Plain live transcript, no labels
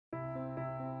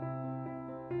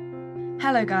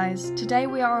Hello guys, today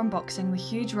we are unboxing the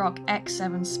Hugerock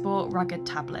X7 Sport Rugged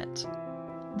tablet.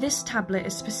 This tablet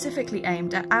is specifically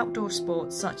aimed at outdoor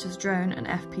sports such as drone and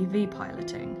FPV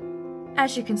piloting.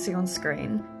 As you can see on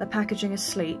screen, the packaging is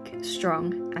sleek,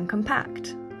 strong and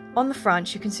compact. On the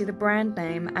front you can see the brand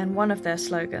name and one of their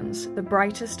slogans, the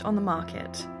brightest on the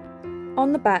market.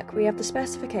 On the back we have the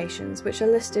specifications which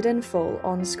are listed in full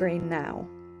on screen now.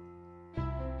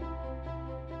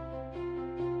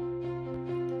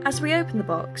 As we open the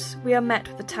box, we are met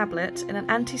with the tablet in an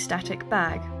anti-static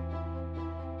bag,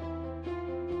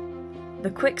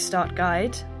 the quick start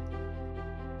guide,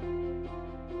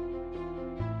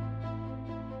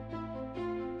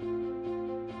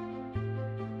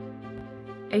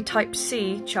 a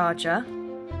Type-C charger,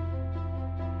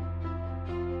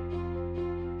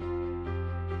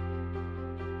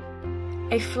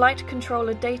 a flight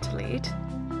controller data lead,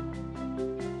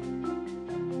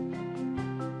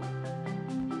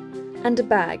 and a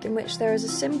bag in which there is a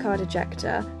SIM card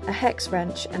ejector, a hex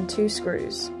wrench and 2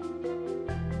 screws.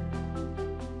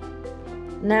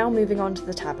 Now moving on to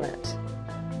the tablet.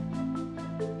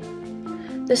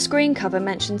 The screen cover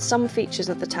mentions some features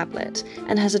of the tablet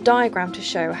and has a diagram to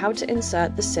show how to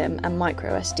insert the SIM and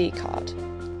micro SD card.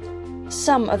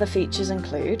 Some other features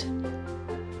include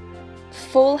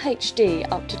Full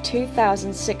HD up to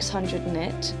 2600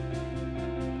 nit,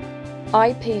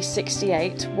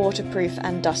 IP68 waterproof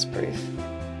and dustproof,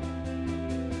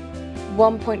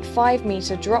 1.5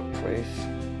 meter drop proof,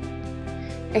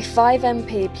 a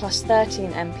 5MP plus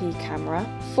 13MP camera,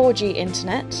 4G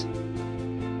internet,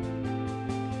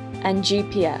 and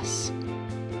GPS.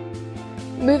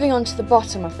 Moving on to the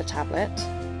bottom of the tablet,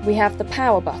 we have the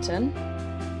power button,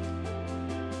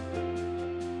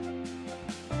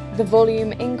 the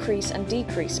volume increase and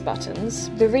decrease buttons,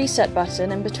 the reset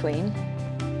button in between,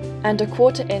 and a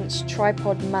 1/4 inch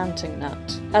tripod mounting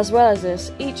nut. As well as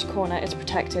this, each corner is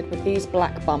protected with these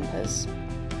black bumpers.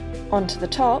 Onto the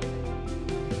top,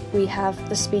 we have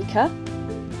the speaker,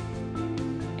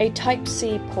 a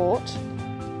Type-C port,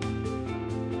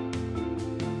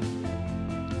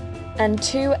 and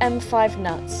 2 M5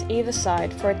 nuts either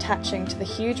side for attaching to the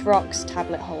Hugerock's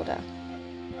tablet holder.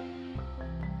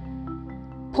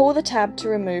 Pull the tab to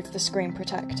remove the screen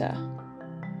protector.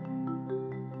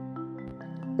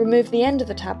 Remove the end of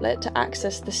the tablet to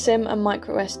access the SIM and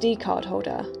micro SD card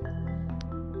holder,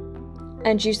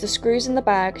 and use the screws in the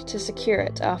bag to secure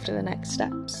it after the next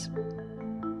steps.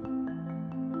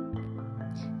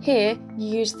 Here,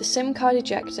 you use the SIM card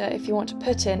ejector if you want to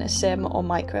put in a SIM or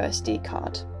micro SD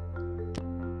card.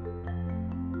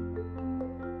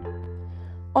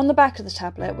 On the back of the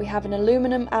tablet we have an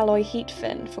aluminum alloy heat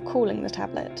fin for cooling the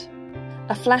tablet,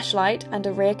 a flashlight and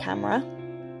a rear camera,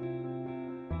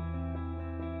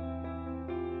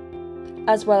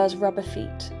 as well as rubber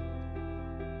feet.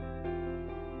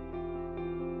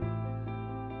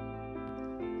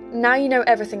 Now you know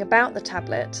everything about the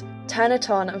tablet, turn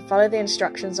it on and follow the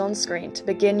instructions on screen to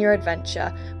begin your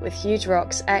adventure with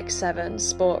Hugerock's X7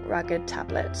 Sport Rugged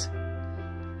tablet.